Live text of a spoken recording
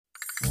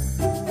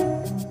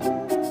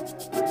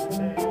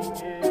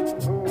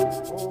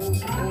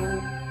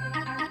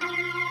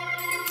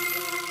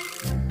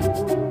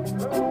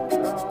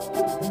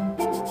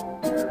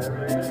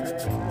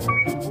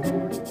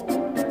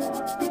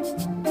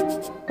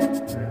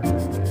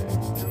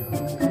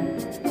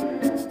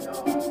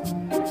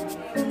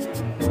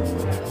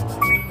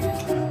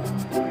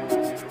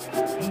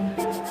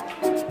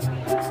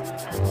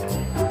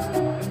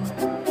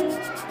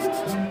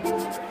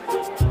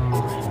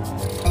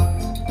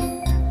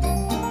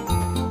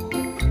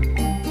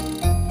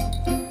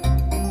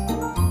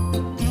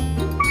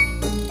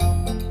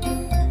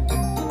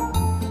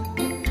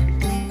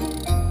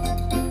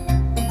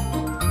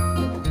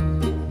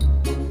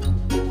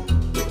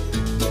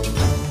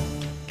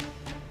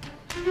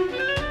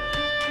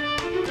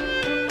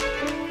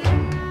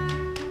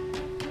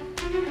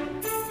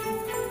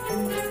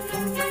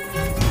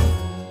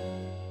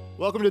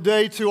Welcome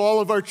today to all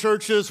of our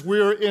churches.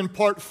 We're in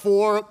part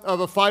 4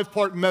 of a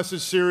 5-part message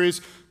series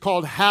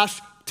called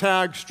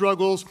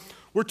 #Struggles.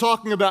 We're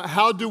talking about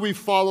how do we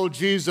follow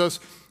Jesus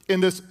in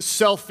this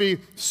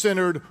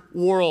selfie-centered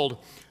world.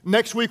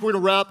 Next week, we're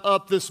going to wrap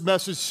up this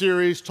message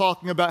series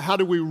talking about how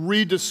do we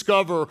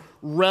rediscover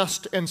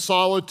rest and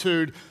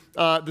solitude.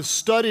 The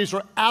studies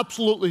are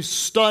absolutely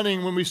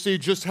stunning when we see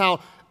just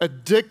how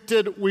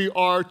addicted we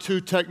are to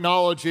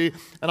technology,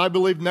 and I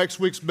believe next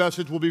week's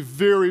message will be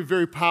very,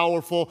 very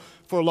powerful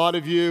for a lot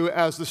of you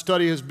as the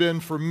study has been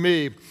for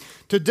me.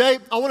 Today,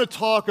 I want to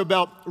talk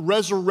about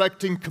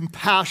resurrecting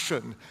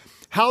compassion.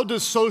 How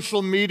does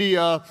social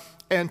media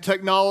and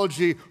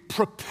technology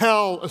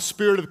propel a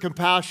spirit of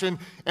compassion,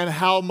 and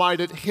how might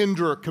it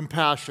hinder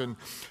compassion?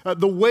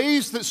 The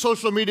ways that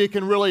social media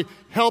can really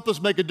help us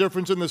make a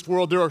difference in this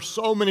world, there are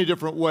so many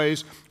different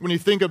ways when you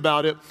think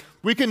about it.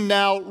 We can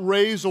now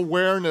raise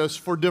awareness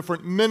for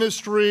different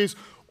ministries,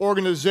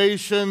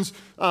 organizations,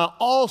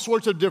 all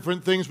sorts of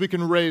different things. We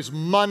can raise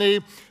money.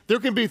 There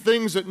can be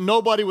things that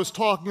nobody was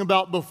talking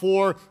about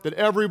before that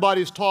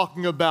everybody's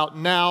talking about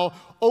now.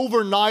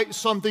 Overnight,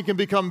 something can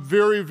become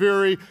very,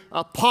 very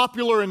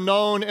popular and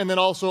known, and then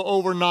also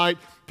overnight,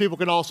 people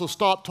can also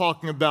stop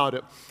talking about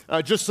it.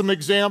 Just some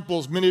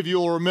examples, many of you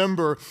will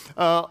remember.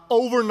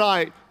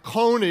 Overnight,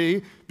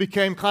 Coney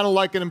became kind of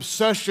like an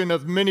obsession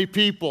of many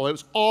people. It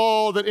was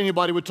all that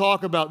anybody would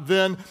talk about.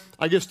 Then,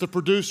 I guess the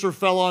producer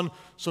fell on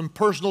some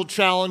personal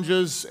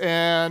challenges,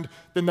 and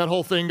then that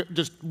whole thing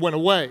just went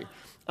away.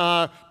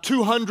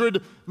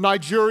 200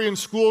 Nigerian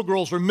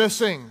schoolgirls are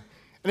missing,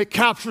 and it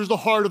captures the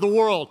heart of the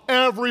world.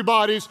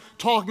 Everybody's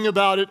talking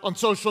about it on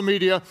social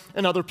media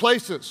and other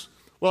places.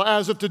 Well,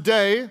 as of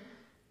today,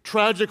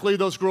 tragically,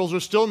 those girls are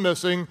still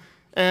missing,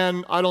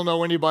 and I don't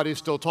know anybody's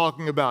still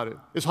talking about it.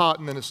 It's hot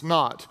and then it's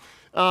not.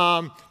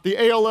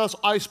 The ALS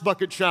Ice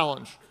Bucket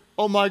Challenge.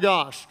 Oh my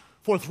gosh.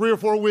 For 3 or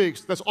 4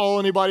 weeks, that's all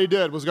anybody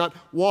did was got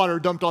water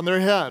dumped on their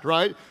head,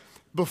 right?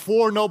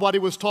 Before, nobody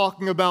was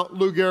talking about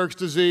Lou Gehrig's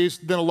disease.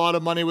 Then a lot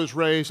of money was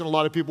raised, and a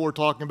lot of people were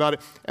talking about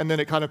it, and then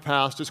it kind of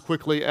passed as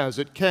quickly as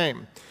it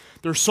came.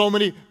 There's so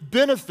many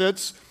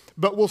benefits,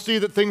 but we'll see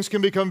that things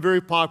can become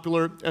very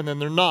popular, and then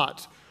they're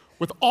not.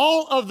 With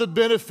all of the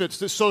benefits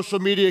that social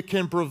media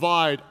can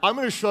provide, I'm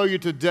going to show you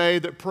today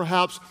that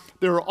perhaps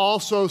there are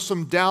also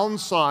some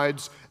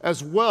downsides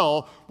as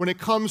well when it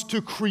comes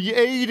to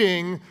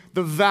creating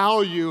the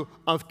value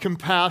of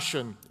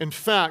compassion. In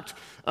fact,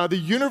 the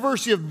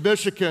University of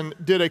Michigan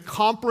did a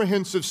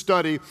comprehensive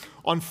study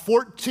on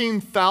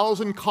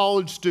 14,000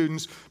 college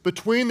students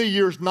between the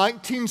years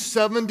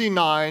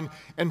 1979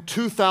 and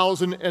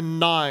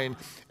 2009.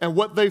 And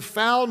what they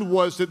found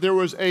was that there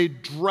was a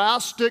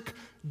drastic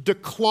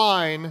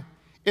decline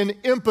in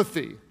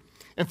empathy.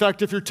 In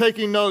fact, if you're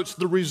taking notes,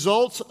 the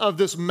results of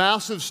this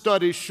massive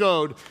study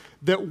showed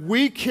that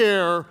we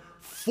care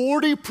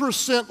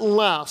 40%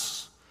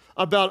 less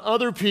about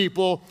other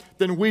people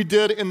than we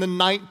did in the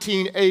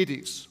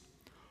 1980s.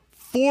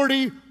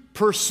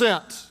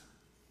 40%.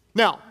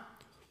 Now,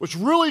 what's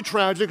really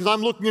tragic is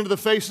I'm looking into the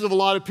faces of a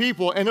lot of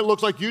people, and it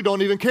looks like you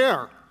don't even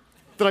care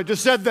that I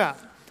just said that.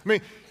 I mean,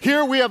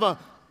 here we have a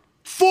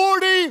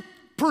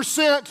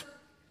 40%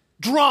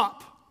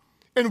 drop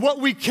in what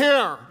we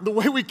care, the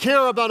way we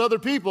care about other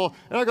people.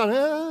 And I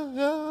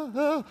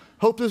go,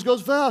 hope this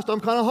goes fast.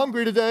 I'm kind of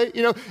hungry today,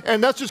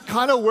 and that's just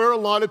kind of where a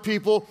lot of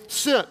people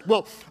sit.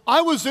 Well,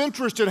 I was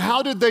interested,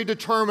 how did they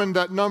determine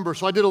that number?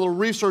 So I did a little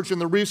research in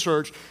the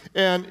research,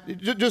 and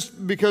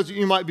just because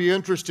you might be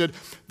interested,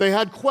 they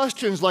had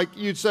questions like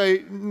you'd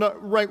say,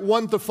 rank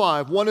 1 to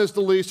 5. 1 is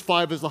the least,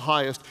 5 is the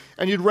highest,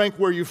 and you'd rank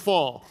where you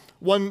fall.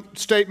 One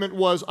statement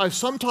was, I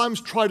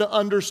sometimes try to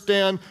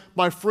understand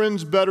my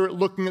friends better at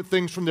looking at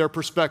things from their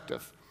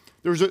perspective.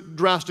 There was a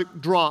drastic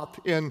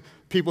drop in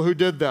people who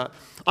did that.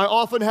 I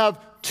often have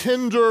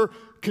tender,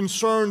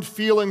 concerned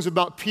feelings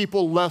about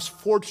people less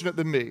fortunate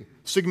than me.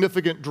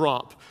 Significant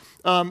drop.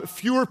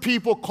 Fewer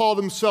people call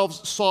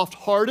themselves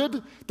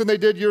soft-hearted than they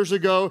did years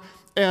ago,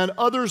 and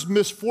others'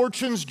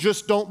 misfortunes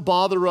just don't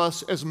bother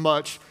us as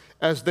much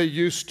as they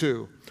used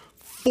to.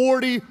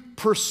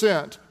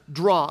 40%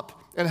 drop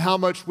and how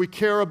much we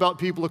care about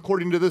people,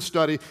 according to this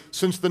study,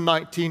 since the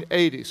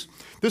 1980s.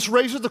 This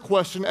raises the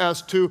question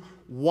as to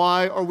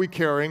why are we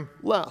caring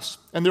less?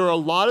 And there are a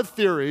lot of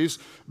theories,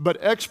 but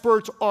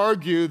experts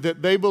argue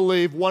that they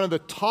believe one of the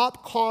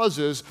top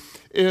causes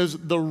is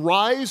the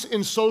rise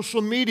in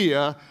social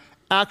media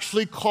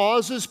actually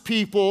causes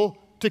people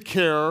to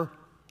care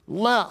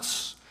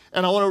less.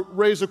 And I want to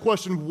raise the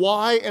question,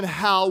 why and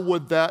how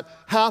would that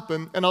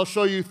happen? And I'll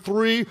show you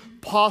 3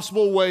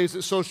 possible ways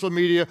that social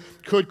media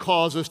could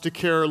cause us to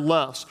care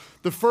less.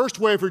 The first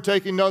way, if you're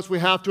taking notes, we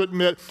have to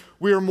admit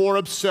we are more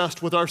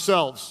obsessed with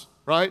ourselves,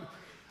 right?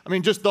 I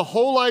mean, just the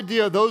whole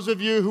idea, those of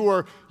you who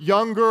are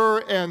younger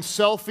and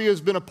selfie has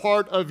been a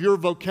part of your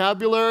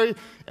vocabulary,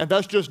 and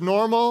that's just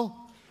normal,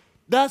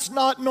 that's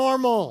not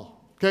normal,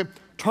 okay?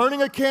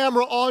 Turning a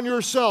camera on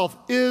yourself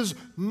is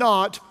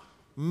not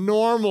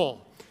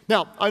normal.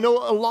 Now, I know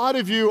a lot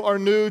of you are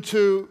new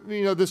to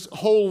this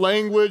whole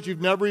language.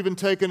 You've never even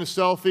taken a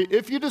selfie.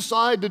 If you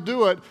decide to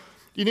do it,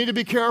 you need to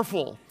be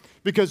careful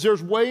because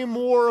there's way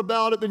more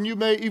about it than you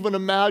may even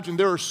imagine.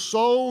 There are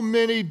so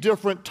many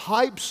different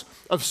types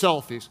of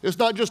selfies. It's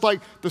not just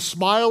like the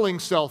smiling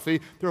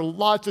selfie. There are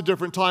lots of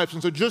different types.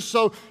 And so just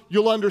so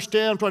you'll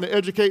understand, I'm trying to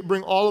educate,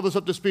 bring all of us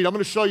up to speed, I'm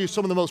going to show you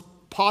some of the most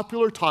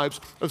popular types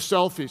of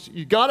selfies.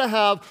 You got to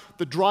have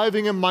the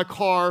driving in my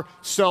car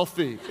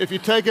selfie. If you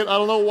take it, I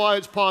don't know why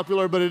it's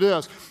popular, but it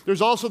is.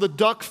 There's also the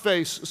duck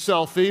face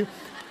selfie,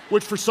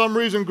 which for some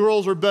reason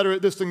girls are better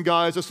at this than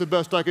guys. That's the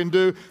best I can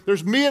do.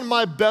 There's me and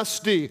my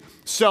bestie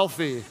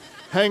selfie,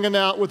 hanging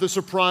out with a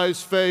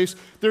surprised face.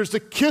 There's the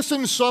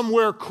kissing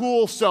somewhere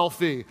cool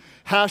selfie.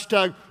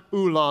 Hashtag,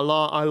 ooh la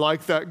la, I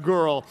like that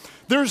girl.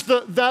 There's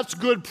the that's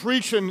good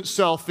preaching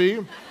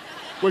selfie,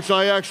 which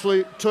I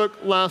actually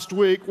took last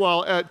week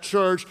while at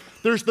church.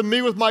 There's the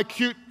me with my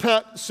cute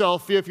pet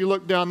selfie. If you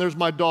look down, there's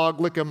my dog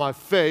licking my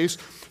face.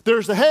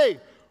 There's the, hey,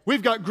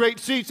 we've got great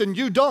seats and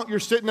you don't. You're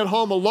sitting at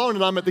home alone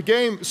and I'm at the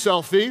game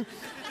selfie.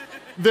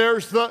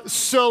 There's the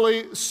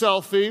silly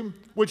selfie,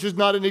 which is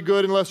not any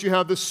good unless you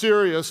have the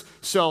serious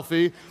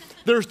selfie.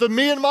 There's the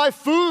me and my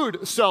food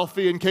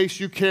selfie, in case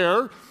you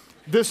care.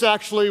 This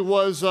actually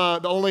was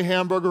the only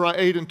hamburger I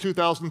ate in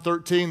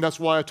 2013. That's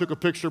why I took a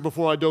picture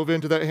before I dove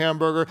into that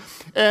hamburger.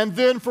 And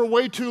then for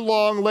way too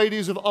long,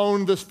 ladies have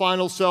owned this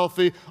final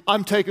selfie.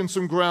 I'm taking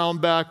some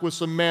ground back with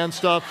some man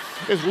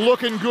stuff. It's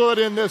looking good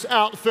in this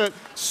outfit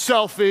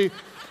selfie,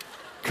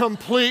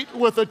 complete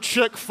with a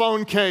chick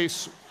phone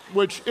case,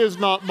 which is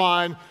not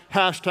mine.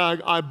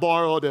 Hashtag, I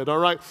borrowed it, all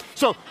right?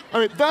 So,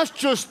 that's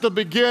just the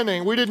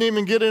beginning. We didn't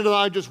even get into the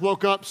I just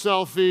woke up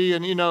selfie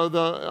and,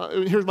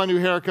 here's my new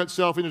haircut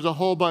selfie. There's a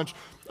whole bunch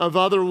of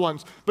other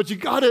ones. But you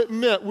got to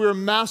admit, we're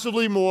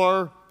massively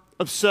more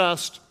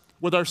obsessed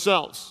with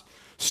ourselves.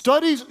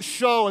 Studies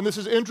show, and this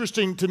is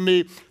interesting to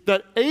me,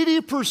 that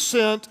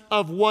 80%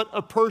 of what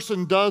a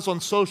person does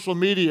on social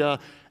media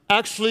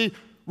actually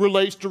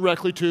relates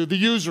directly to the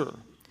user.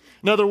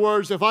 In other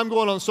words, if I'm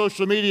going on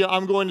social media,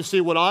 I'm going to see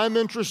what I'm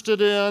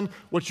interested in,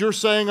 what you're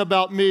saying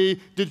about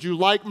me. Did you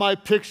like my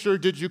picture?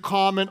 Did you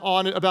comment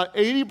on it? About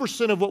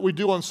 80% of what we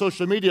do on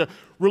social media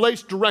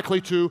relates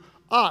directly to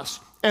us.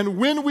 And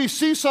when we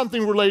see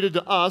something related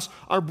to us,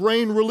 our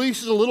brain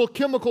releases a little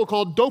chemical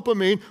called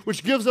dopamine,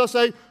 which gives us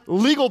a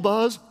legal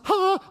buzz.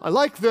 Ha, I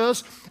like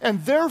this.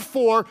 And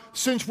therefore,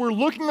 since we're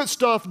looking at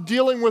stuff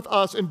dealing with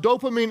us and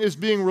dopamine is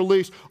being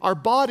released, our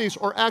bodies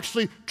are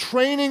actually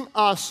training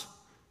us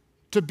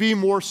to be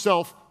more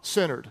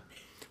self-centered.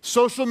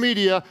 Social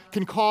media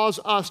can cause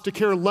us to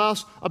care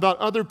less about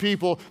other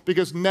people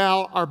because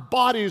now our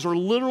bodies are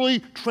literally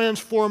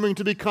transforming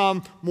to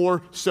become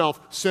more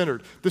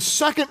self-centered. The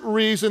second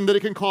reason that it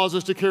can cause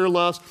us to care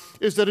less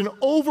is that an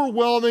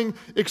overwhelming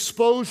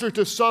exposure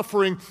to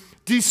suffering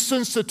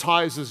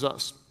desensitizes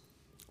us.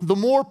 The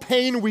more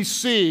pain we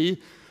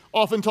see,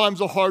 oftentimes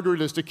the harder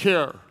it is to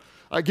care.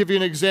 I'll give you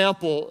an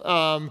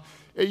example.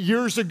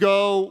 Years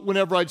ago,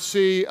 whenever I'd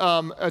see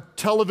a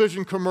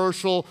television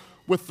commercial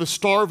with the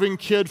starving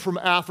kid from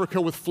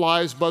Africa with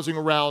flies buzzing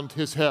around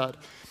his head,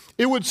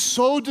 it would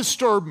so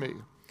disturb me.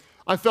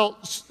 I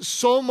felt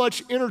so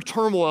much inner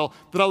turmoil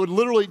that I would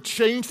literally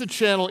change the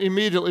channel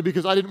immediately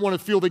because I didn't want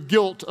to feel the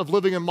guilt of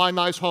living in my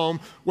nice home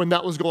when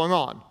that was going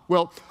on.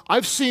 Well,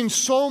 I've seen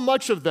so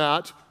much of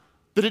that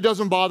it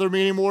doesn't bother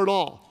me anymore at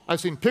all.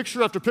 I've seen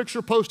picture after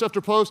picture, post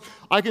after post.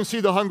 I can see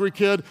the hungry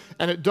kid,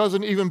 and it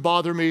doesn't even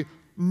bother me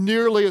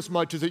nearly as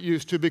much as it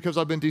used to because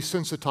I've been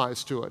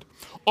desensitized to it.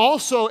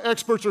 Also,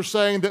 experts are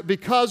saying that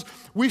because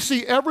we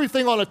see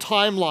everything on a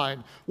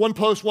timeline, one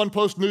post,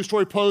 news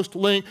story, post,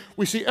 link,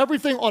 we see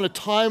everything on a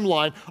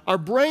timeline, our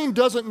brain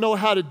doesn't know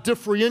how to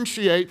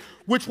differentiate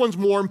which one's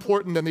more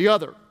important than the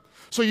other.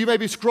 So you may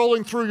be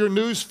scrolling through your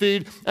news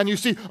feed and you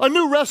see a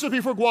new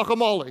recipe for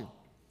guacamole,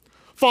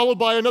 followed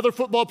by another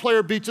football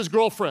player beats his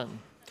girlfriend,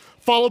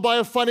 followed by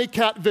a funny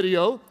cat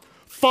video,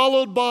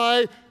 followed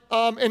by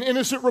an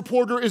innocent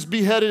reporter is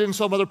beheaded in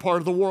some other part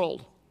of the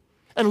world.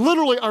 And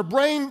literally, our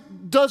brain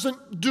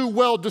doesn't do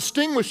well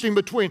distinguishing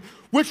between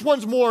which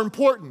one's more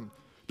important,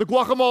 the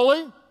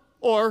guacamole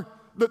or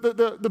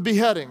the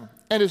beheading.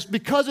 And it's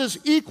because it's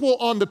equal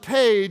on the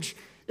page,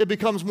 it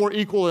becomes more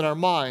equal in our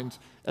mind,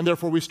 and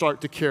therefore we start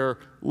to care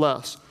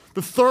less.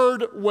 The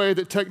third way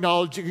that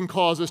technology can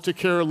cause us to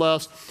care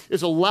less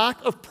is a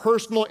lack of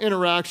personal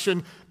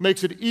interaction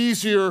makes it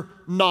easier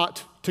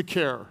not to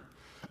care.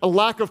 A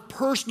lack of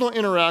personal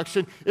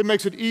interaction, it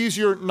makes it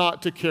easier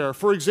not to care.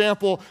 For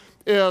example,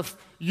 if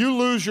you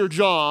lose your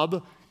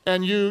job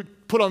and you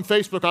put on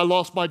Facebook, I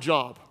lost my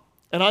job,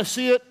 and I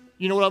see it,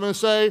 you know what I'm going to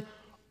say?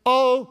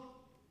 Oh,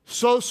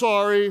 so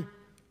sorry,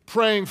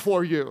 praying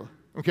for you,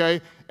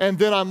 okay? And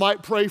then I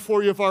might pray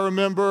for you if I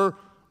remember,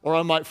 or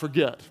I might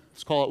forget.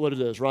 Let's call it what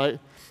it is, right?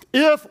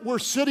 If we're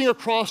sitting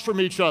across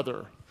from each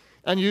other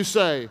and you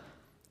say,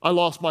 I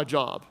lost my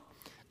job,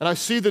 and I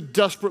see the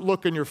desperate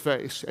look in your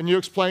face, and you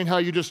explain how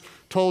you just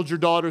told your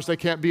daughters they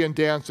can't be in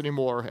dance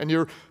anymore, and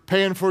you're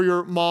paying for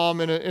your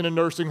mom in a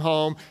nursing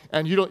home,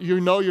 and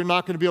you know you're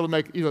not going to be able to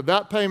make either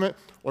that payment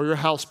or your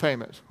house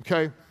payment,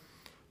 okay?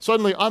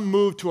 Suddenly, I'm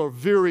moved to a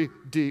very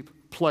deep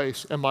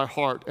place in my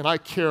heart, and I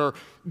care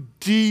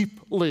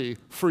deeply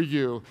for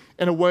you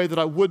in a way that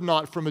I would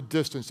not from a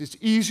distance. It's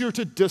easier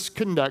to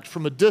disconnect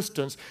from a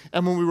distance,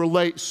 and when we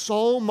relate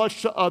so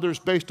much to others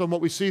based on what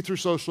we see through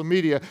social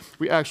media,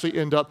 we actually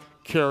end up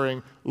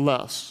caring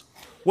less.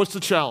 What's the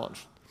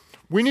challenge?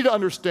 We need to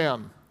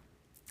understand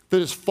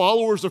that as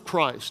followers of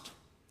Christ,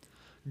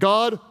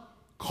 God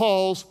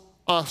calls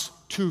us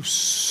to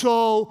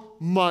so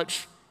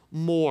much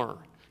more.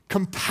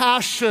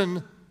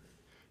 Compassion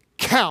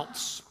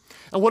counts.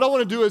 And what I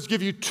want to do is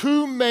give you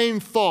two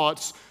main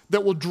thoughts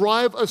that will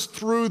drive us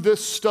through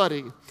this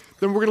study.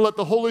 Then we're going to let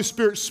the Holy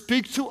Spirit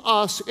speak to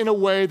us in a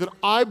way that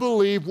I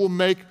believe will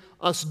make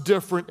us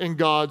different in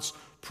God's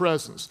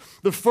presence.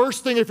 The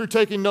first thing, if you're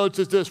taking notes,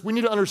 is this. We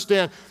need to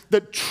understand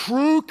that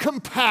true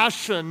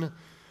compassion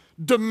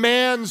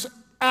demands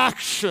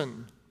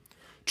action.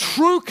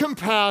 True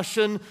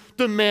compassion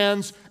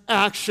demands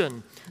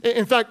action.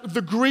 In fact,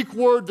 the Greek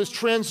word that's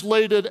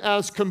translated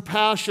as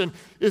compassion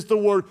is the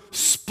word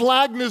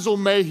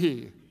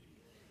splagnizomehi.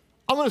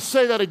 I'm going to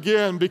say that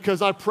again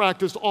because I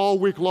practiced all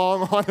week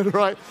long on it,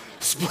 right?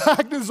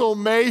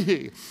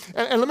 Splagnizomehi.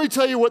 And let me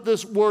tell you what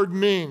this word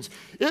means.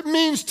 It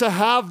means to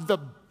have the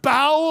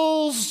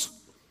bowels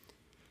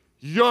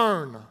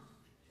yearn.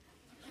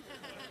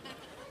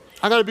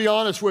 I got to be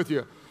honest with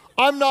you.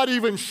 I'm not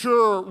even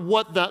sure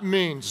what that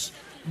means.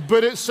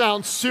 But it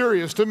sounds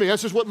serious to me.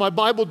 That's just what my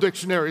Bible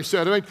dictionary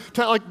said. I mean,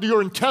 like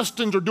your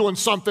intestines are doing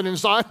something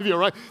inside of you,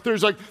 right?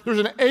 There's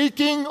an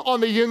aching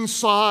on the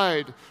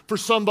inside for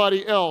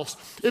somebody else.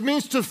 It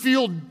means to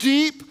feel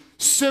deep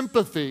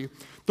sympathy.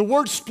 The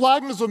word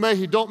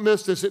splagnizomehi, don't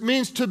miss this. It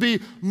means to be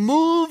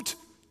moved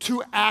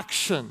to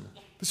action.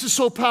 This is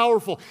so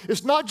powerful.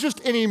 It's not just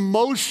an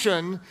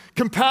emotion.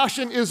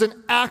 Compassion is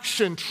an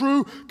action.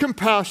 True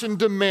compassion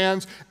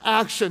demands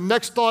action.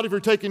 Next thought, if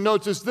you're taking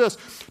notes, is this.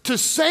 To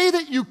say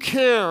that you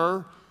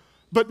care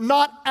but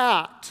not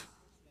act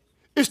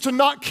is to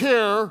not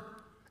care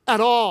at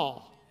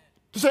all.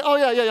 To say, oh,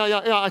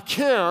 yeah, I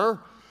care,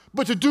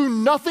 but to do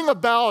nothing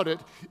about it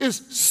is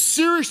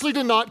seriously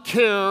to not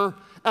care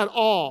at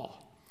all.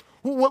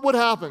 What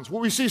happens? Well,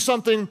 we see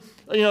something,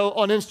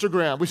 on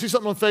Instagram. We see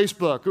something on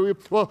Facebook.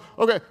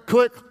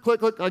 Click.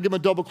 I give them a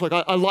double click.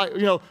 I like,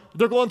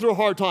 they're going through a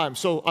hard time,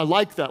 so I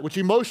like that, which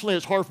emotionally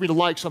it's hard for me to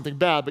like something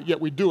bad, but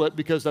yet we do it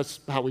because that's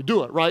how we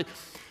do it, right?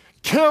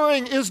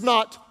 Caring is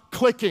not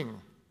clicking,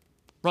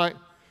 right?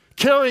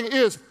 Caring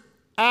is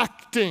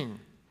acting.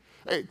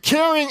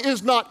 Caring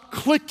is not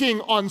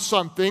clicking on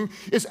something.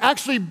 It's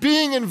actually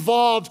being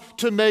involved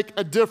to make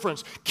a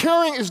difference.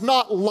 Caring is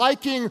not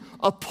liking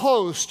a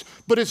post,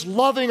 but it's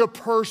loving a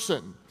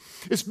person.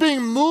 It's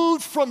being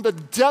moved from the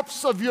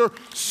depths of your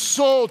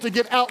soul to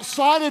get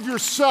outside of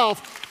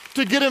yourself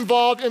to get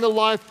involved in the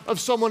life of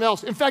someone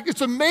else. In fact,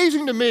 it's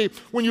amazing to me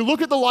when you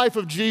look at the life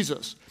of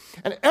Jesus,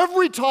 and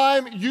every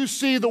time you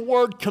see the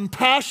word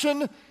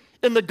compassion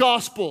in the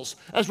Gospels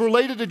as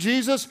related to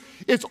Jesus,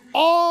 it's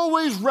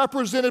always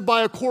represented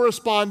by a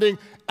corresponding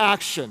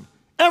action.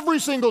 Every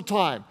single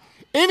time.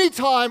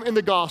 Anytime in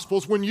the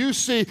Gospels when you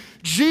see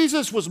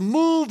Jesus was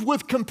moved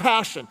with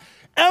compassion,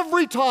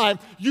 every time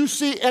you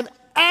see an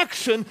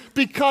action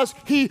because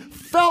he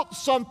felt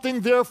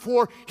something,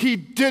 therefore he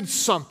did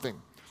something.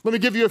 Let me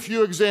give you a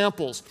few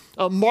examples.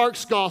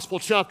 Mark's Gospel,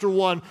 chapter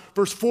 1,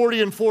 verse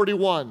 40 and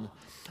 41.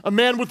 A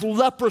man with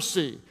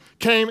leprosy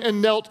came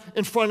and knelt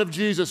in front of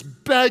Jesus,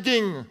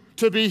 begging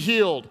to be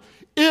healed.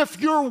 If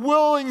you're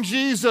willing,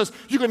 Jesus,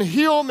 you can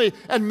heal me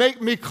and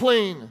make me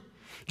clean.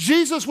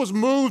 Jesus was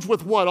moved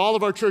with what? All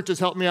of our churches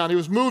help me out. He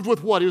was moved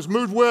with what? He was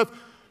moved with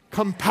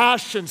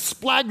compassion,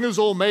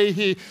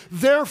 splagnizomehi.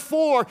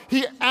 Therefore,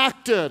 he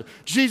acted.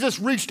 Jesus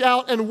reached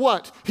out and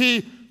what?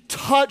 He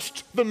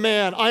touched the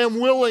man. I am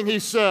willing, he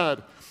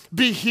said.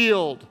 Be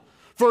healed.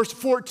 Verse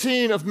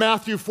 14 of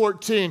Matthew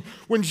 14,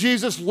 when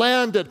Jesus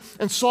landed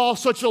and saw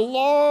such a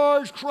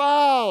large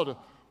crowd,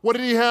 what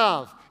did he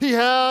have? He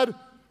had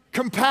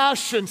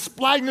compassion,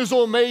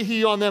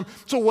 splagnizomehi on them.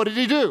 So what did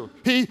he do?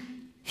 He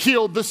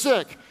healed the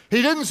sick.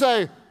 He didn't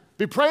say,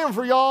 be praying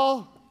for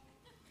y'all.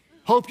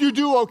 Hope you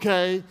do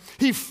okay.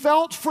 He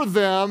felt for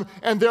them,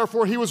 and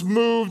therefore he was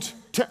moved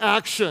to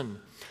action.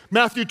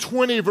 Matthew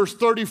 20, verse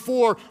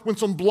 34, when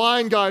some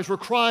blind guys were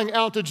crying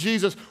out to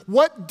Jesus,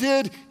 what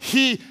did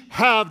he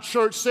have,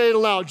 church? Say it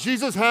aloud.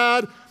 Jesus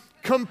had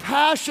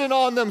compassion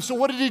on them. So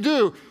what did he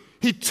do?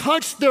 He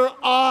touched their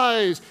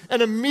eyes,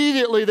 and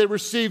immediately they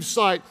received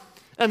sight,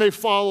 and they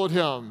followed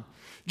him.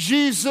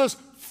 Jesus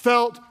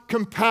felt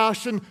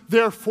compassion,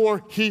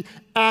 therefore he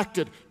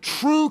acted.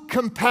 True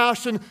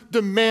compassion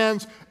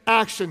demands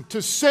action.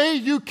 To say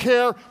you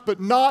care but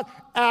not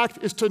act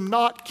is to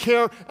not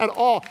care at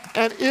all.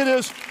 And it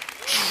is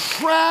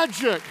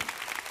tragic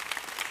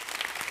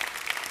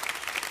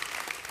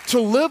to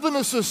live in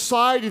a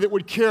society that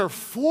would care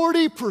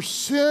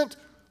 40%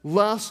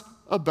 less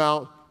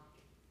about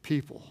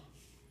people.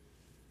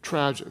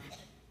 Tragic.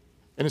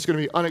 And it's going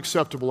to be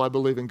unacceptable, I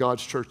believe, in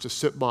God's church to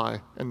sit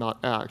by and not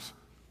act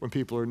when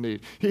people are in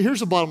need. Here's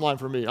the bottom line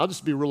for me. I'll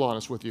just be real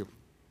honest with you.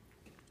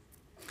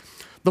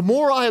 The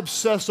more I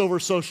obsess over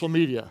social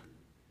media,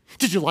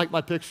 did you like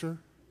my picture?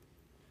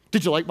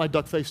 Did you like my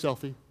duck face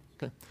selfie?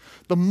 Okay.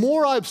 The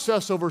more I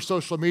obsess over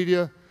social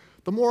media,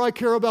 the more I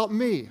care about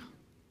me,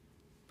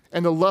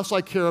 and the less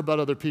I care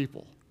about other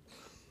people.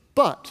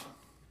 But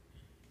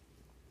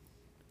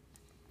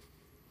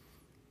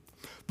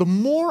the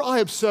more I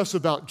obsess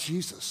about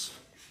Jesus,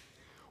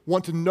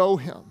 want to know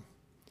him,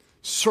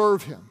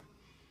 serve him,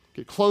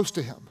 get close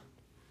to him,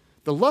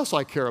 the less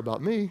I care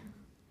about me.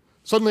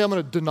 Suddenly I'm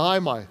going to deny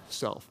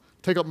myself,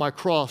 take up my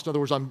cross. In other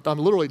words, I'm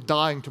literally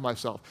dying to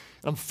myself,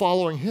 and I'm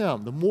following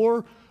him. The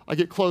more I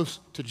get close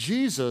to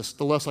Jesus,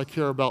 the less I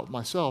care about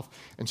myself,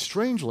 and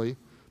strangely,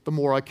 the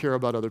more I care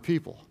about other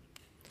people.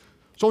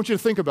 So I want you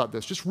to think about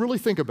this. Just really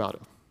think about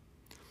it.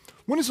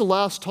 When is the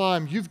last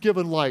time you've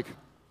given like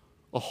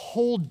a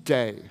whole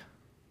day,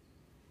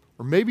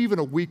 or maybe even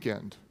a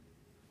weekend,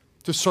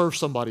 to serve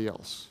somebody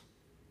else?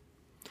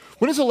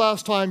 When is the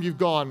last time you've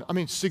gone,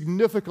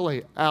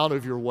 significantly out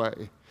of your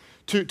way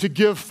to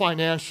give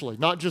financially,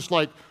 not just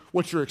like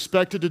what you're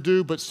expected to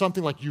do, but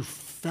something like you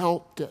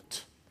felt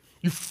it.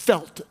 You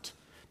felt it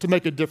to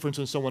make a difference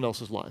in someone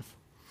else's life.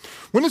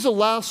 When is the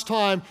last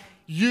time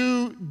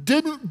you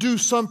didn't do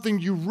something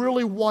you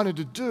really wanted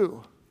to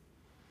do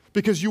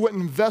because you went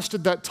and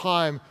invested that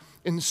time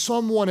in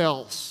someone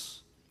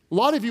else? A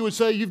lot of you would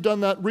say you've done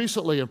that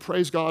recently, and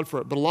praise God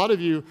for it, but a lot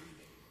of you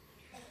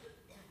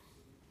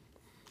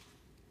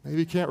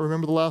maybe can't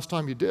remember the last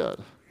time you did.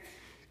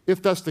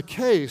 If that's the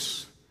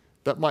case,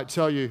 that might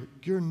tell you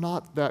you're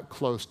not that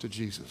close to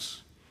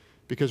Jesus.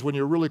 Because when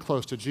you're really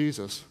close to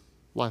Jesus,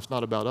 life's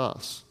not about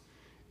us.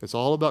 It's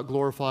all about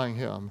glorifying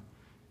him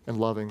and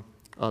loving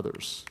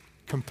others.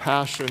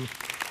 Compassion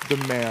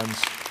demands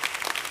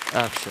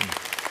action.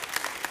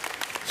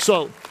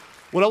 So,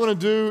 what I want to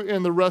do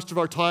in the rest of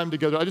our time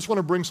together, I just want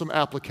to bring some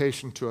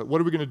application to it. What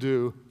are we going to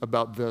do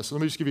about this?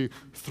 Let me just give you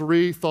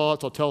 3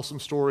 thoughts. I'll tell some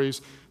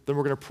stories. Then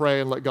we're going to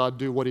pray and let God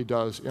do what he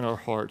does in our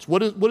hearts. What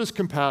does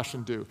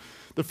compassion do?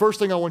 The first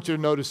thing I want you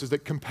to notice is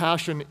that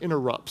compassion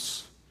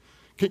interrupts.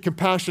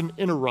 Compassion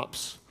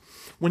interrupts.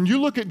 When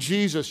you look at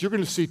Jesus, you're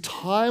going to see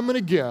time and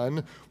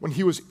again when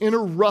he was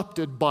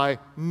interrupted by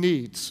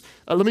needs.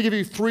 Let me give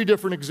you 3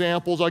 different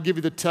examples. I'll give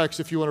you the text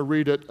if you want to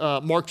read it.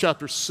 Mark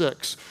chapter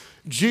 6.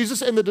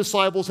 Jesus and the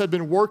disciples had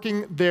been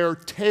working their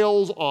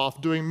tails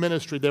off doing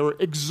ministry. They were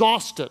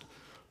exhausted,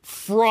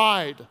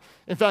 fried.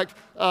 In fact,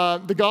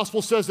 the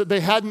gospel says that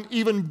they hadn't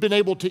even been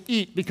able to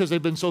eat because they've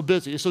been so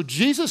busy. So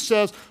Jesus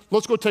says,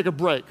 let's go take a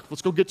break.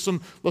 Let's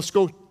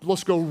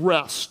go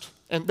rest.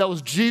 And that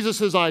was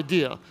Jesus'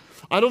 idea.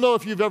 I don't know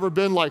if you've ever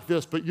been like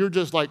this, but you're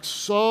just like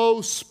so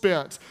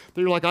spent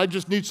that you're like, I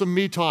just need some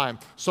me time.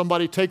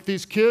 Somebody take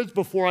these kids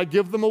before I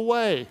give them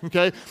away,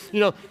 okay?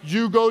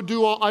 You go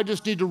do I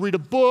just need to read a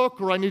book,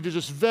 or I need to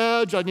just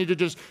veg, I need to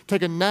just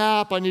take a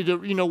nap, I need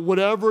to,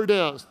 whatever it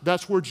is.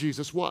 That's where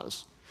Jesus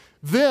was.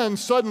 Then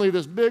suddenly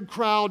this big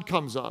crowd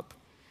comes up,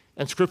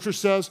 and Scripture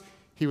says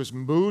he was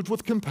moved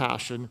with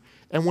compassion,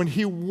 and when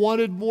he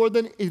wanted more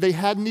than, they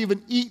hadn't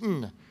even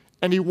eaten,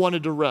 and he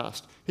wanted to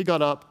rest, he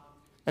got up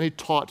and he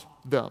taught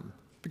them.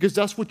 Because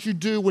that's what you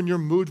do when you're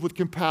moved with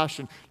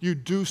compassion. You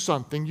do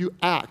something, you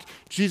act.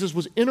 Jesus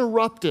was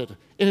interrupted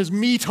in his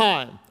me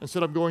time and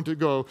said, I'm going to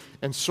go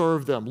and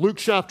serve them. Luke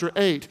chapter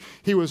 8,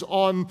 he was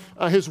on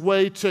his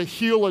way to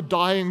heal a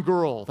dying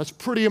girl. That's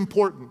pretty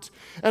important.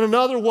 And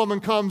another woman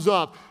comes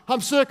up.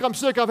 I'm sick,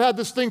 I've had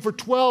this thing for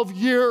 12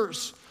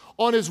 years.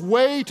 On his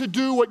way to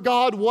do what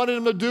God wanted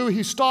him to do,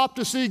 he stopped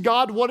to see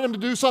God wanted him to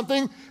do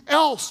something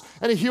else.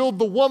 And he healed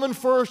the woman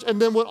first and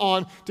then went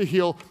on to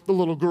heal the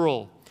little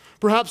girl.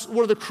 Perhaps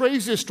one of the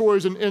craziest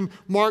stories in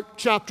Mark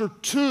chapter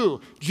 2,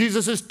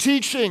 Jesus is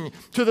teaching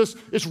to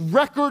it's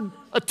record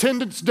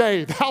attendance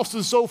day. The house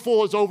is so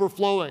full, it's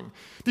overflowing.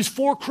 These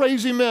 4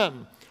 crazy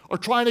men are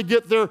trying to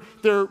get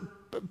their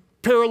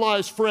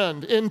paralyzed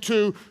friend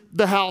into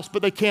the house,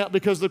 but they can't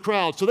because of the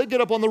crowd. So they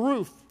get up on the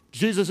roof.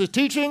 Jesus is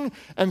teaching,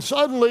 and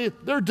suddenly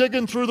they're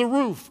digging through the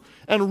roof,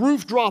 and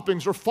roof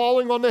droppings are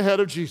falling on the head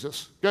of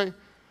Jesus, okay?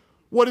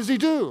 What does he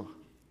do?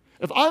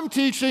 If I'm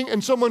teaching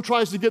and someone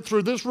tries to get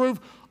through this roof,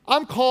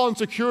 I'm calling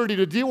security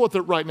to deal with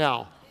it right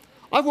now.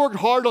 I've worked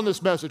hard on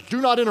this message.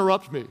 Do not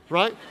interrupt me,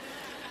 right?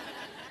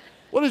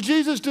 What does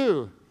Jesus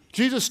do?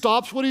 Jesus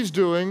stops what he's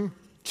doing,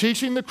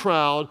 teaching the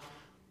crowd,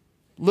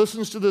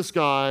 listens to this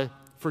guy,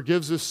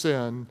 forgives his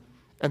sin,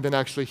 and then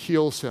actually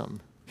heals him.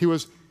 He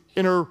was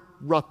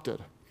interrupted.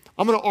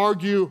 I'm going to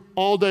argue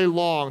all day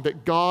long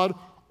that God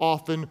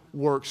often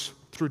works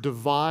through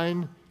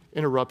divine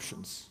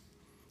interruptions.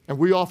 And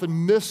we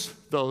often miss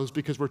those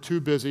because we're too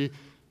busy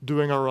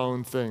doing our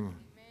own thing.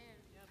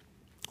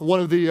 One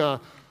of the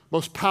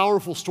most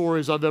powerful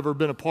stories I've ever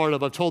been a part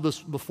of, I've told this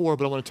before,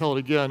 but I want to tell it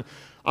again.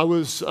 I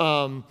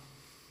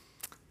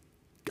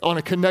on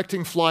a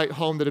connecting flight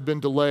home that had been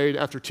delayed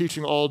after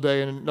teaching all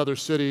day in another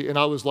city. And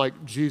I was like,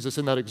 Jesus,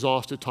 in that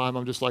exhausted time,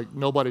 I'm just like,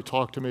 nobody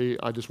talk to me.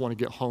 I just want to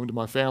get home to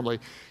my family.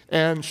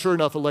 And sure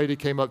enough, a lady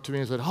came up to me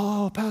and said,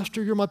 oh,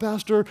 pastor, you're my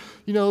pastor,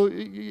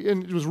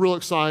 and was real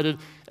excited.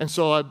 And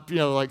so I,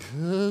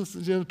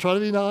 try to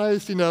be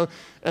nice, and then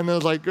I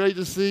was like, great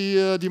to see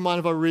you. Do you mind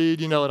if I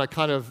read? And I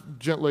kind of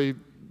gently,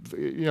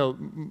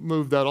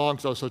 moved that on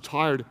because I was so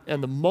tired.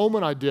 And the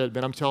moment I did,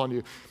 man, I'm telling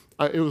you,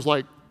 it was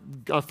like,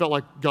 I felt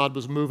like God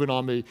was moving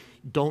on me.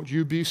 Don't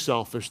you be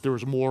selfish. There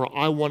was more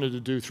I wanted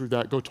to do through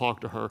that. Go talk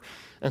to her.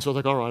 And so I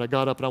was like, all right. I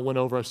got up and I went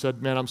over. I said,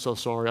 man, I'm so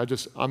sorry. I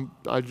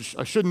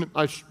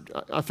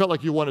felt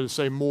like you wanted to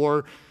say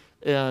more,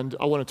 and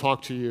I want to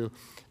talk to you.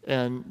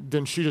 And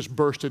then she just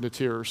burst into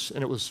tears,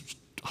 and it was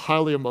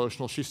highly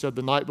emotional. She said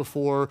the night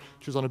before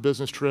she was on a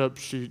business trip.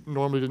 She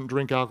normally didn't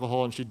drink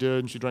alcohol, and she did,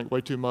 and she drank way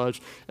too much.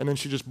 And then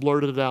she just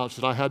blurted it out. She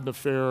said, I had an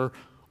affair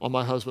on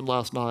my husband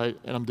last night,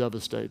 and I'm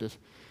devastated.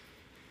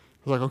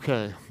 I was like,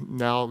 okay,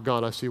 now,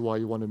 God, I see why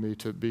you wanted me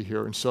to be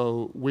here. And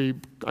so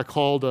I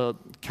called a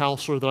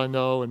counselor that I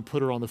know and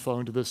put her on the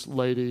phone to this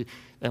lady,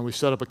 and we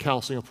set up a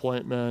counseling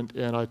appointment,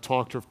 and I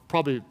talked to her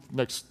probably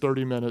next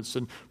 30 minutes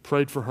and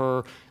prayed for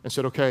her and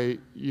said, okay,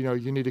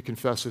 you need to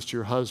confess this to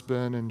your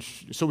husband. And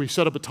so we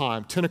set up a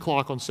time, 10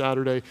 o'clock on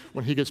Saturday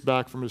when he gets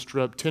back from his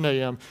trip, 10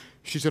 a.m.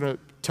 She's going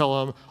to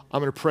tell him,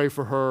 I'm going to pray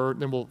for her,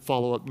 and then we'll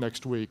follow up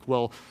next week.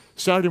 Well,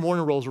 Saturday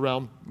morning rolls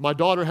around. My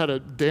daughter had a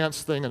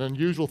dance thing, an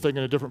unusual thing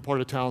in a different part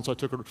of town, so I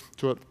took her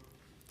to it,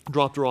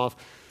 dropped her off.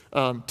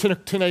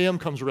 10 a.m.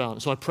 comes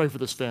around, so I pray for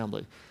this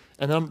family.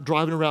 And then I'm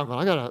driving around going,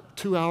 I got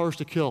 2 hours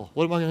to kill.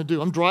 What am I going to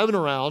do? I'm driving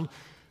around,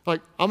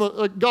 like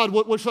God,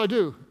 what should I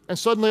do? And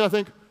suddenly I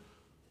think,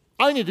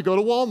 I need to go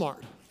to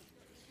Walmart.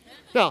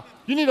 Now,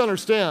 you need to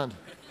understand,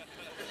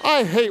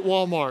 I hate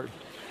Walmart.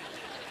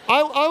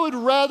 I would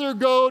rather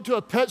go to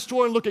a pet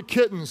store and look at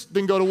kittens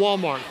than go to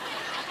Walmart.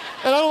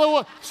 And I don't know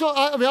what, so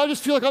I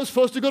just feel like I'm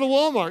supposed to go to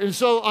Walmart. And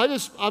so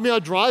I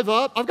drive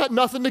up, I've got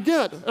nothing to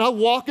get. And I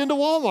walk into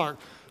Walmart.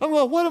 I'm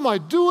going, what am I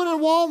doing in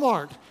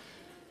Walmart?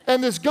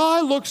 And this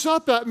guy looks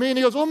up at me and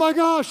he goes, oh my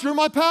gosh, you're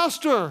my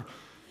pastor.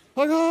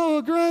 I go,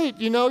 oh, great,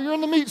 you're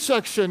in the meat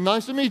section.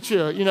 Nice to meet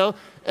you,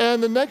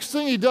 And the next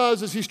thing he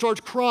does is he starts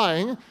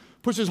crying,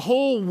 puts his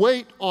whole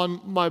weight on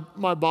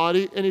my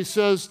body, and he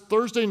says,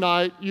 Thursday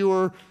night you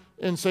were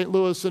in St.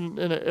 Louis in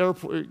an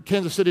airport,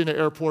 Kansas City in an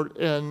airport,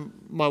 and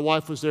my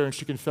wife was there and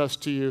she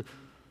confessed to you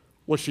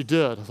what she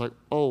did. I was like,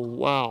 oh,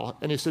 wow.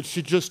 And he said,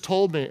 she just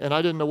told me and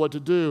I didn't know what to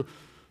do,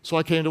 so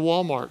I came to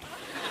Walmart.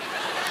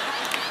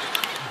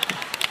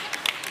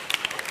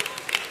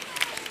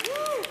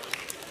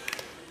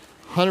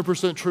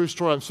 100% true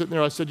story. I'm sitting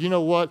there, I said, you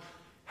know what?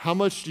 How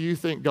much do you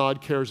think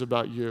God cares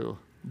about you?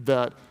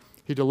 That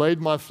he delayed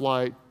my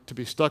flight to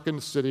be stuck in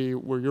the city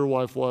where your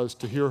wife was,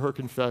 to hear her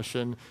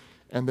confession,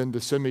 and then to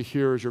send me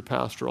here as your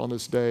pastor on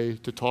this day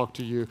to talk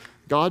to you.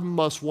 God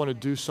must want to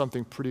do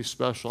something pretty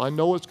special. I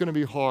know it's going to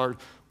be hard,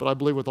 but I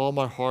believe with all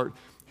my heart,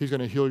 he's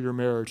going to heal your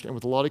marriage. And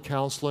with a lot of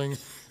counseling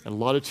and a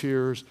lot of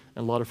tears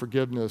and a lot of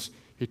forgiveness,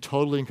 he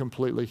totally and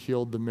completely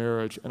healed the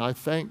marriage. And I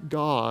thank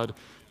God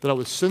that I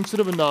was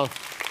sensitive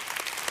enough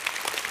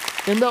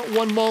in that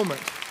one moment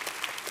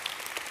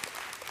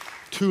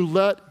to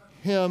let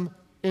him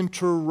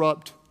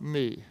interrupt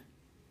me.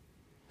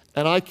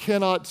 And I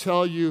cannot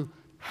tell you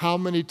how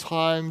many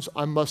times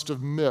I must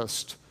have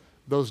missed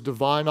those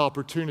divine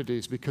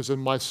opportunities because in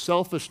my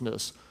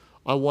selfishness,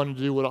 I wanted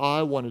to do what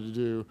I wanted to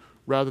do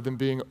rather than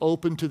being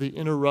open to the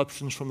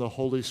interruptions from the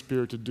Holy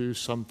Spirit to do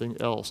something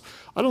else.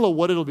 I don't know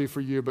what it'll be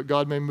for you, but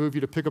God may move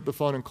you to pick up the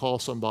phone and call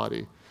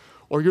somebody.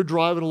 Or you're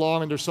driving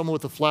along and there's someone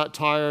with a flat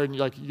tire and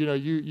you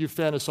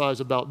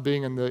fantasize about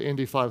being in the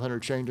Indy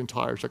 500 changing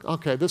tires. Like,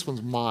 okay, this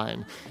one's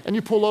mine. And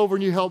you pull over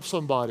and you help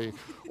somebody.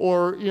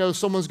 Or,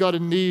 someone's got a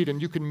need and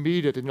you can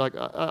meet it. And you're like,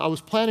 I was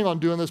planning on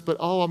doing this, but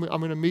I'm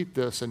going to meet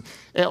this.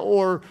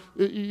 Or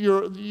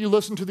you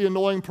listen to the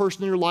annoying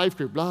person in your life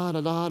group, blah,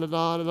 blah, blah, blah,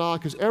 blah, blah,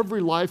 because every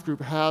life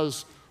group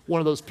has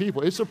one of those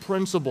people. It's a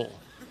principle.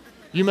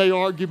 You may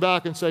argue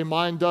back and say,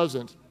 mine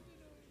doesn't.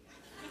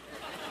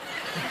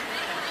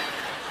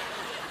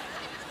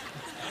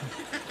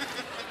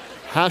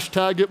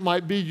 Hashtag it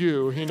might be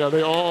you.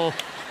 They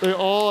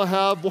all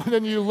have one,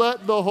 and you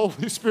let the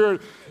Holy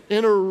Spirit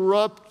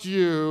interrupt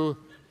you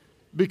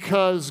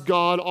because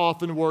God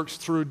often works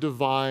through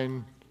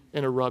divine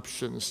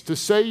interruptions. To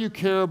say you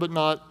care but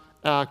not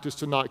act is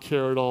to not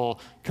care at all.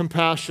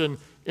 Compassion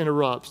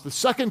interrupts. The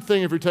second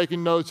thing, if you're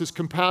taking notes, is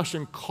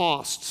compassion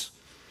costs.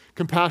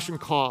 Compassion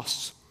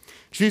costs.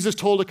 Jesus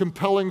told a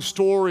compelling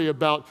story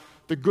about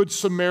the Good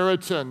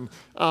Samaritan,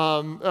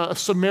 a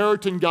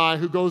Samaritan guy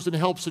who goes and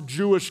helps a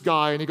Jewish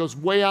guy, and he goes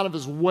way out of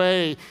his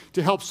way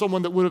to help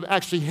someone that would have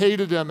actually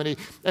hated him,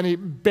 and he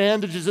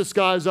bandages this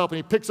guy's up, and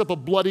he picks up a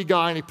bloody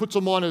guy, and he puts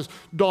him on his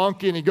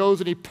donkey, and he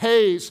goes and he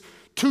pays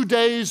 2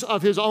 days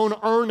of his own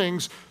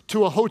earnings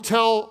to a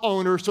hotel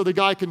owner so the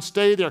guy can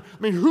stay there.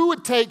 I mean, who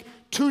would take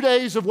 2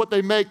 days of what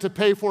they make to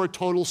pay for a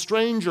total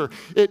stranger.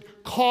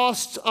 It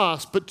costs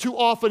us, but too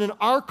often in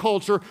our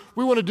culture,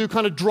 we want to do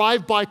kind of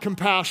drive-by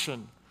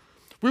compassion.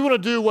 We want to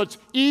do what's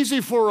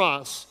easy for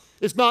us.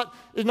 It's not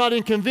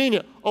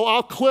inconvenient. Oh,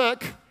 I'll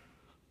click,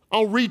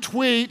 I'll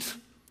retweet,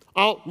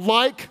 I'll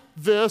like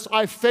this,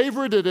 I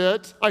favorited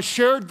it, I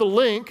shared the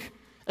link,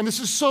 and this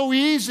is so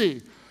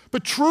easy.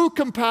 But true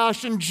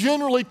compassion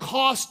generally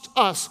costs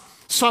us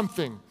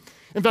something.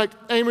 In fact,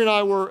 Amy and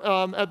I were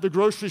at the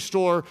grocery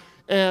store,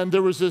 and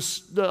there was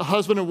this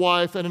husband and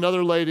wife and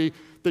another lady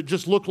that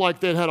just looked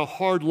like they'd had a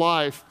hard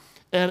life.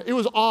 And it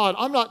was odd.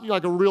 I'm not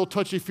like a real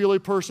touchy-feely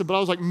person, but I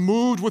was like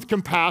moved with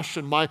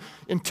compassion. My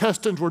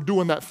intestines were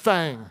doing that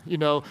thing,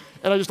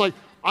 And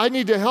I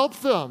need to help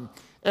them.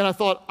 And I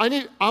thought,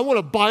 I want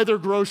to buy their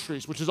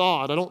groceries, which is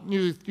odd. I don't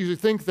usually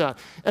think that.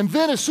 And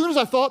then as soon as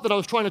I thought that, I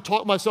was trying to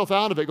talk myself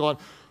out of it, going,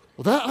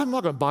 well, I'm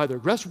not going to buy their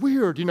groceries. That's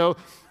weird,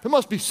 It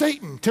must be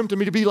Satan tempting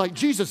me to be like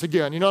Jesus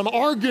again. I'm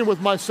arguing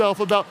with myself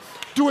about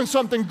doing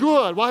something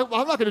good. I'm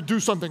not going to do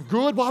something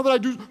good. Why would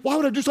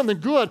I do something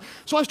good?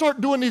 So I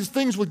start doing these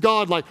things with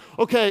God, like,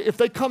 okay, if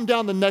they come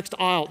down the next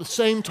aisle at the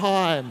same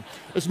time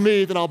as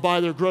me, then I'll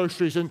buy their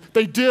groceries. And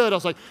they did. I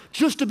was like,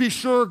 just to be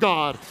sure,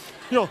 God,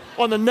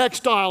 on the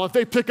next aisle, if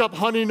they pick up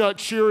Honey Nut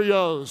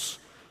Cheerios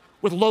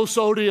with low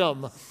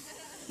sodium,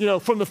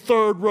 from the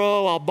third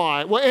row, I'll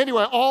buy it. Well,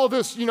 anyway, all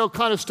this,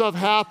 kind of stuff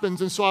happens.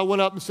 And so I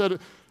went up and said,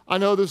 I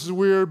know this is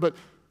weird, but,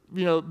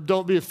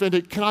 don't be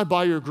offended. Can I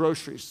buy your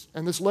groceries?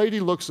 And this lady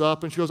looks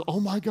up and she goes, oh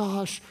my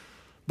gosh,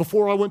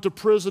 before I went to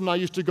prison, I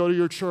used to go to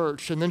your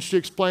church. And then she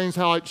explains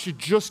how she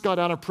just got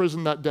out of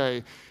prison that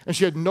day and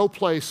she had no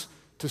place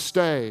to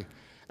stay.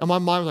 And my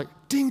mind was like,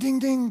 ding, ding,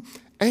 ding.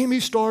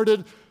 Amy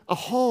started a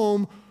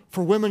home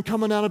for women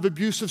coming out of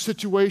abusive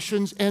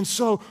situations. And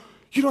so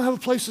you don't have a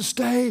place to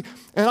stay,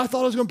 and I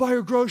thought I was going to buy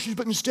your groceries,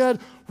 but instead,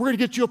 we're going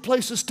to get you a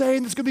place to stay,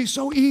 and it's going to be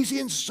so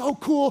easy and so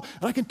cool,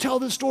 and I can tell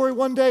this story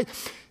one day.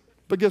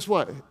 But guess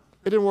what? It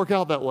didn't work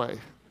out that way.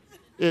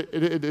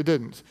 It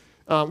didn't.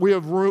 We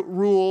have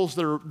rules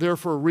that are there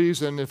for a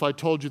reason. If I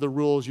told you the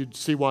rules, you'd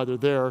see why they're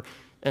there,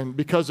 and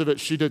because of it,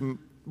 she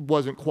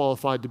wasn't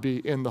qualified to be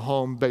in the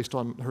home based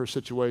on her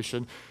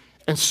situation.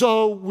 And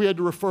so we had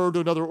to refer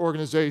to another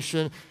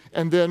organization,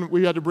 and then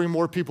we had to bring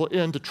more people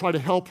in to try to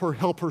help her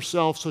help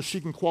herself so she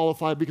can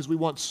qualify because we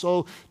want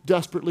so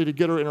desperately to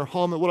get her in her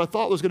home. And what I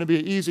thought was going to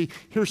be easy,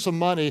 here's some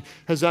money,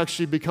 has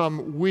actually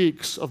become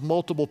weeks of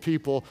multiple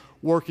people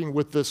working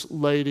with this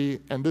lady.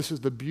 And this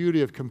is the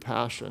beauty of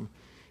compassion,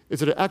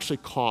 is that it actually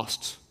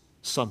costs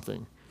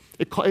something.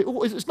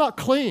 It's not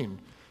clean.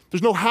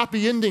 There's no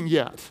happy ending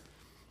yet.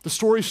 The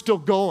story's still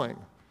going.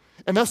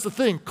 And that's the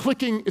thing,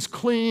 clicking is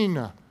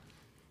clean.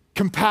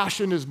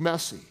 Compassion is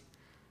messy.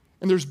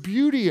 And there's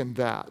beauty in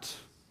that.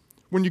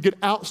 When you get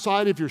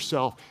outside of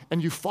yourself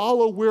and you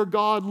follow where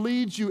God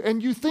leads you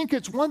and you think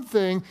it's one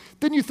thing,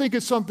 then you think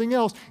it's something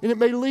else. And it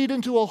may lead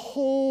into a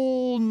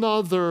whole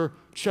nother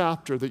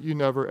chapter that you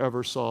never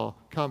ever saw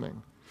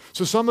coming.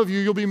 So some of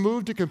you'll be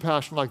moved to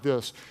compassion like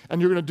this,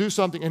 and you're going to do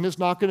something and it's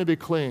not going to be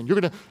clean.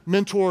 You're going to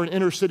mentor an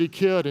inner city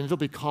kid and it'll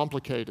be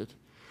complicated.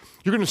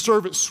 You're going to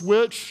serve at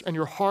Switch and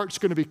your heart's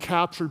going to be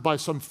captured by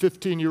some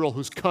 15-year-old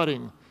who's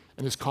cutting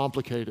and it's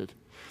complicated.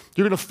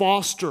 You're going to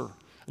foster, and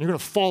you're going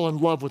to fall in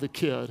love with a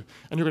kid,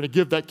 and you're going to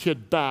give that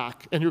kid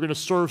back, and you're going to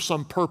serve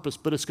some purpose,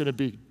 but it's going to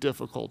be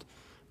difficult.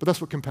 But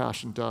that's what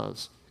compassion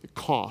does. It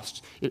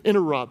costs. It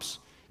interrupts.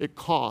 It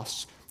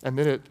costs. And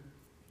then it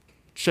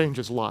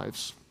changes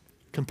lives.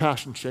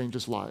 Compassion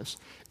changes lives.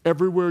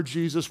 Everywhere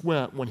Jesus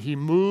went, when he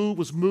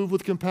was moved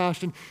with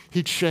compassion,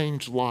 he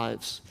changed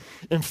lives.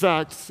 In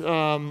fact,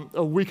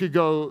 a week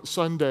ago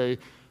Sunday,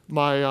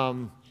 my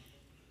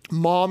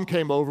mom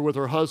came over with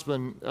her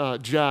husband,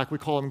 Jack. We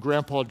call him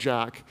Grandpa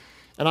Jack.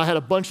 And I had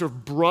a bunch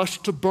of brush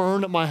to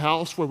burn at my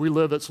house where we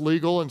live. It's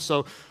legal. And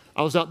so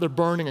I was out there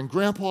burning. And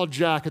Grandpa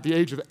Jack, at the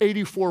age of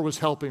 84, was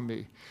helping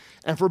me.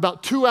 And for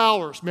about 2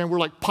 hours, man, we're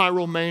like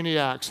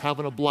pyromaniacs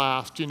having a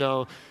blast,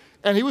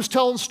 And he was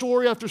telling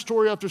story after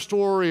story after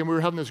story. And we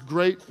were having this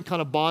great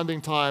kind of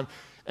bonding time.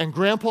 And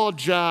Grandpa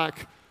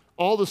Jack,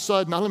 all of a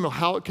sudden, I don't know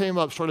how it came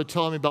up, started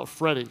telling me about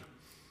Freddie,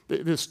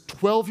 this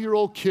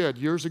 12-year-old kid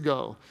years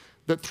ago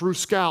that through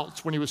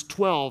scouts when he was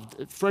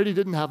 12, Freddie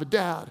didn't have a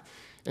dad.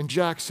 And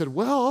Jack said,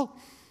 well,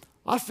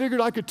 I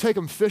figured I could take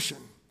him fishing.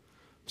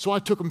 So I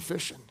took him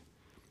fishing.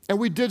 And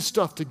we did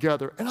stuff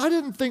together. And I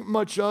didn't think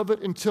much of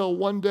it until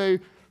one day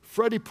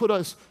Freddie put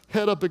his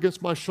head up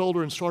against my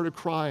shoulder and started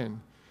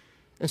crying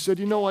and said,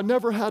 I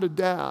never had a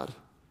dad,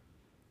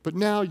 but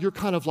now you're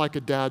kind of like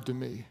a dad to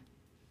me.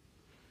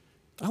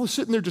 I was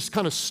sitting there just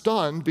kind of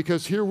stunned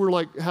because here we're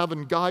like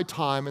having guy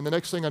time, and the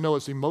next thing I know,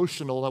 it's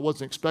emotional. I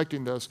wasn't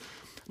expecting this.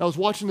 And I was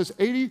watching this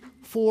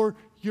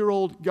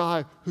 84-year-old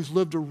guy who's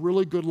lived a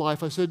really good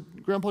life. I said,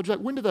 Grandpa Jack,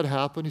 when did that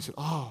happen? He said,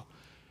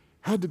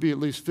 had to be at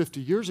least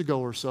 50 years ago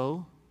or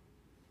so.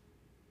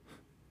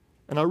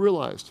 And I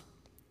realized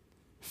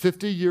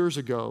 50 years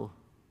ago,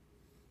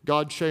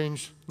 God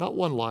changed not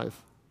one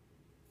life,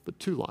 but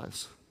 2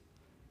 lives.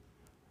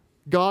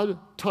 God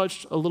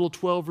touched a little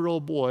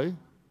 12-year-old boy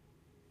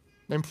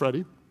named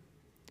Freddie,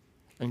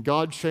 and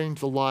God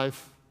changed the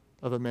life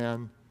of a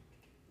man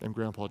named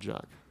Grandpa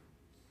Jack.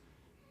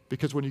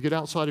 Because when you get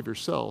outside of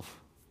yourself,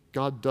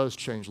 God does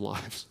change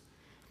lives.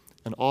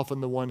 And often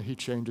the one he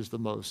changes the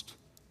most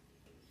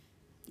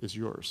is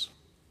yours.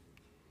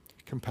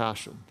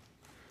 Compassion.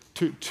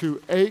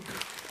 To ache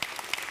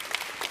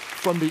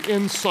from the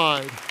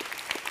inside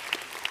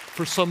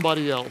for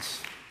somebody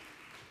else.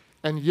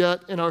 And yet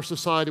in our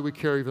society we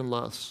care even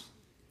less.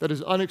 That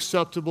is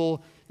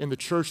unacceptable in the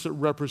church that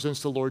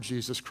represents the Lord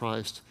Jesus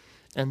Christ.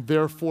 And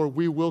therefore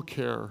we will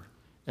care.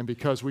 And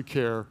because we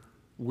care,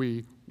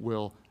 we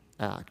will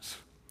act.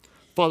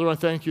 Father, I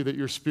thank you that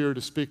your Spirit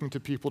is speaking to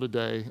people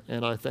today,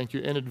 and I thank you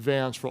in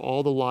advance for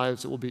all the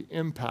lives that will be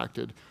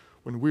impacted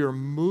when we are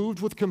moved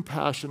with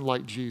compassion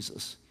like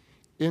Jesus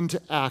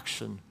into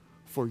action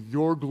for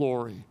your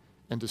glory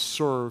and to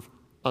serve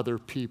other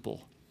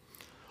people.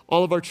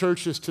 All of our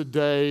churches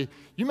today,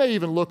 you may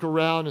even look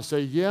around and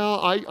say, yeah,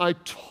 I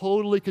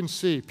totally can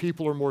see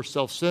people are more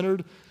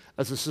self-centered.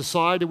 As a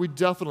society, we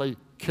definitely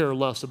care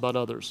less about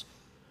others.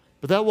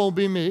 But that won't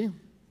be me,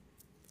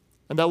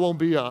 and that won't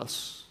be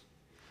us.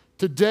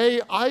 Today,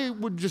 I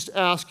would just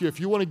ask you, if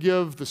you want to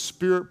give the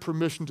Spirit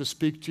permission to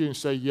speak to you and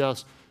say,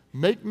 yes,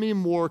 make me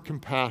more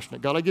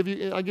compassionate. God, I give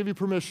you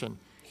permission.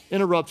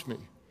 Interrupt me.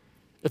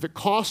 If it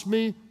costs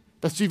me,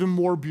 that's even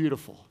more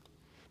beautiful.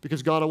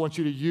 Because God, I want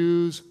you to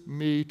use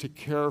me to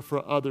care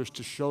for others,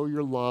 to show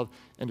your love,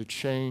 and to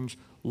change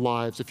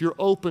lives. If you're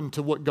open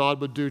to what God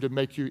would do to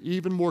make you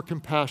even more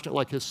compassionate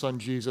like his son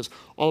Jesus,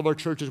 all of our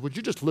churches, would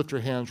you just lift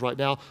your hands right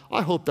now?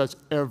 I hope that's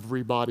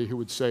everybody who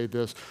would say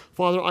this.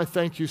 Father, I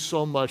thank you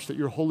so much that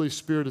your Holy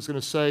Spirit is going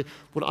to say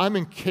what I'm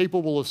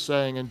incapable of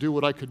saying and do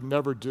what I could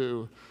never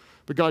do.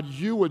 But God,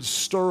 you would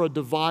stir a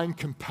divine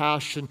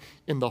compassion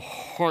in the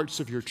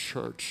hearts of your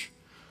church.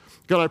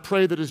 God, I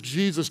pray that as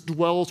Jesus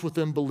dwells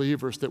within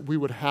believers, that we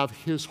would have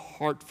his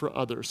heart for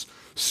others.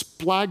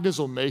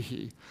 Splagnazel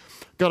mehi.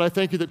 God, I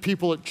thank you that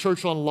people at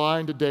Church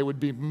Online today would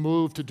be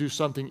moved to do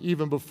something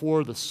even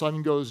before the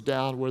sun goes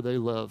down where they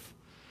live.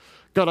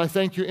 God, I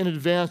thank you in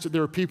advance that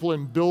there are people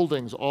in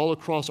buildings all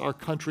across our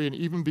country and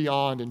even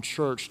beyond in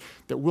church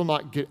that will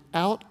not get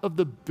out of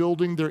the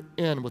building they're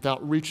in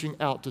without reaching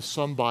out to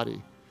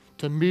somebody,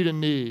 to meet a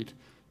need,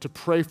 to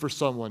pray for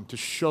someone, to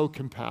show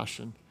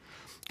compassion.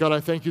 God, I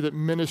thank you that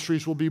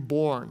ministries will be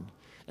born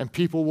and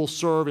people will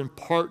serve and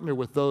partner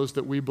with those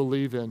that we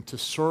believe in to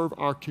serve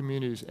our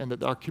communities, and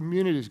that our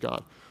communities,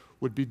 God,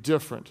 would be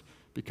different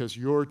because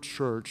your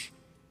church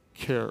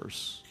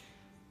cares.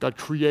 God,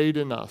 create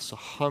in us a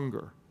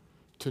hunger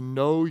to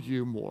know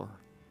you more.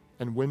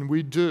 And when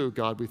we do,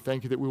 God, we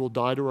thank you that we will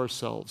die to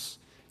ourselves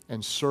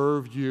and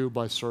serve you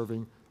by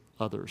serving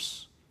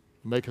others.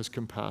 Make us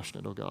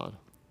compassionate, oh God.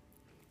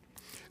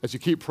 As you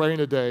keep praying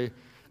today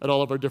at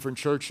all of our different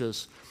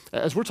churches,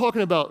 as we're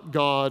talking about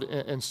God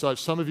and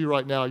such, some of you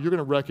right now, you're going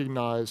to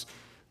recognize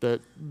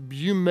that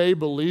you may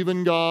believe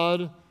in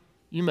God,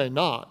 you may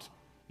not.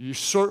 You're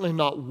certainly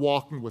not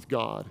walking with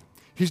God.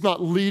 He's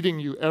not leading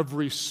you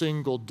every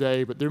single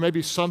day, but there may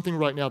be something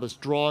right now that's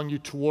drawing you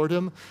toward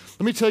him.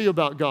 Let me tell you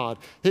about God.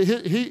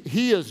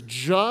 He is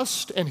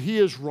just and he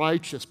is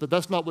righteous, but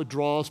that's not what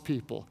draws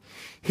people.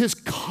 His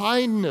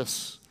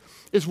kindness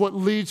is what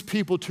leads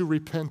people to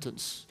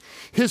repentance.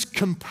 His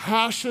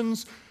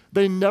compassions,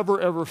 they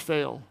never, ever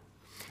fail.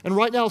 And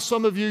right now,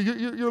 some of you,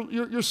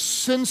 you're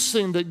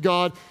sensing that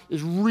God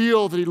is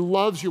real, that he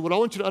loves you. What I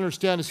want you to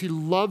understand is he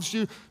loves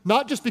you,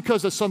 not just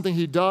because that's something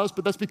he does,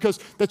 but that's because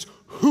that's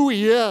who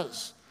he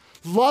is.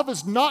 Love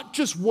is not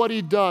just what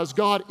he does.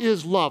 God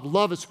is love.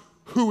 Love is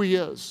who he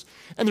is.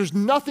 And there's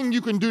nothing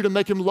you can do to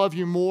make him love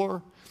you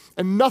more,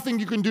 and nothing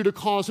you can do to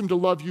cause him to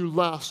love you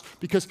less,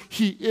 because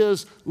he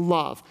is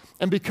love.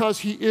 And because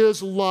he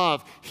is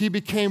love, he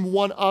became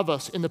one of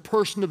us in the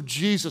person of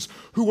Jesus,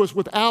 who was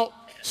without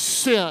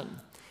sin,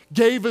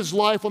 gave his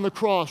life on the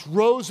cross,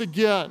 rose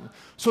again,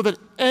 so that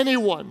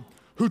anyone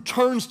who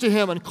turns to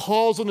him and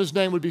calls on his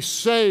name would be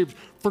saved,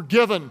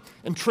 forgiven,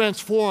 and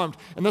transformed.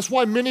 And that's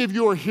why many of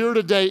you are here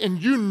today,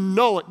 and you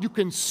know it. You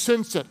can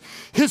sense it.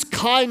 His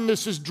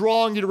kindness is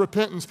drawing you to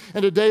repentance,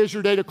 and today is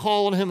your day to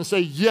call on him and say,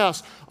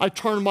 yes, I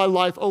turn my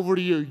life over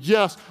to you.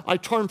 Yes, I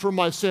turn from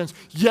my sins.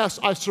 Yes,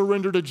 I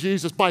surrender to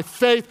Jesus. By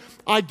faith,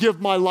 I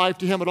give my life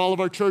to him. At all of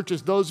our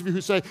churches, those of you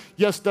who say,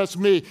 yes, that's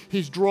me.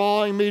 He's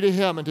drawing me to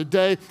him, and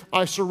today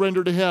I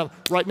surrender to him.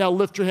 Right now,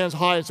 lift your hands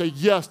high and say,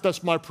 yes,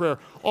 that's my prayer.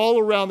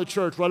 All around the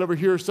church, right over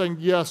here, saying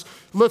yes.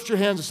 Lift your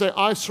hands and say,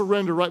 I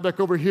surrender. Right back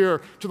over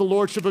here to the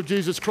Lordship of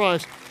Jesus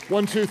Christ.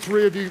 1, 2,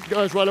 3 of you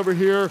guys right over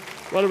here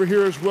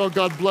as well.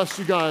 God bless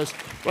you guys.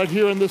 Right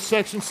here in this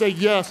section, say,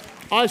 yes,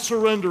 I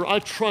surrender. I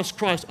trust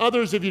Christ.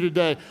 Others of you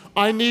today,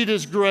 I need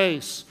his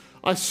grace.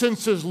 I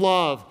sense his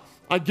love.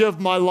 I give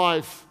my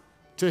life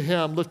to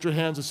him. Lift your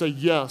hands and say,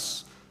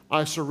 yes,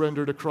 I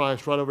surrender to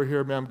Christ. Right over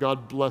here, ma'am.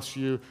 God bless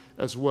you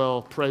as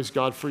well. Praise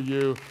God for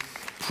you.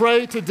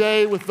 Pray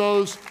today with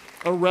those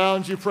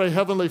around you. Pray,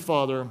 Heavenly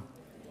Father,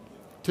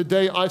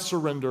 today I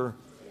surrender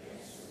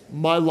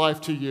my life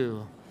to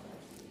you.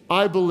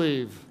 I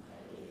believe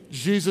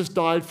Jesus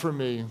died for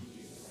me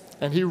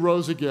and he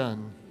rose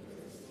again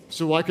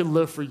so I could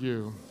live for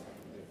you.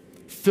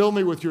 Fill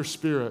me with your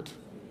Spirit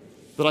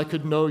that I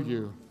could know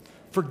you.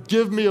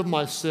 Forgive me of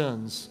my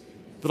sins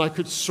that I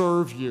could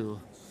serve you.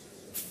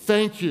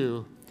 Thank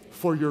you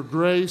for your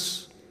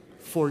grace,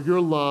 for your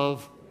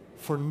love,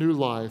 for new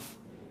life.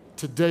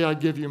 Today I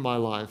give you my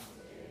life.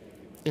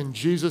 In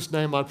Jesus'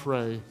 name I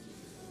pray.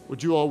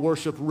 Would you all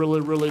worship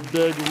really, really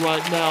big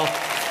right now?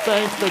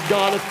 Thank the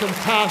God of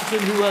compassion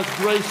who has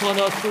grace on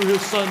us through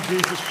his Son,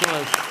 Jesus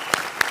Christ.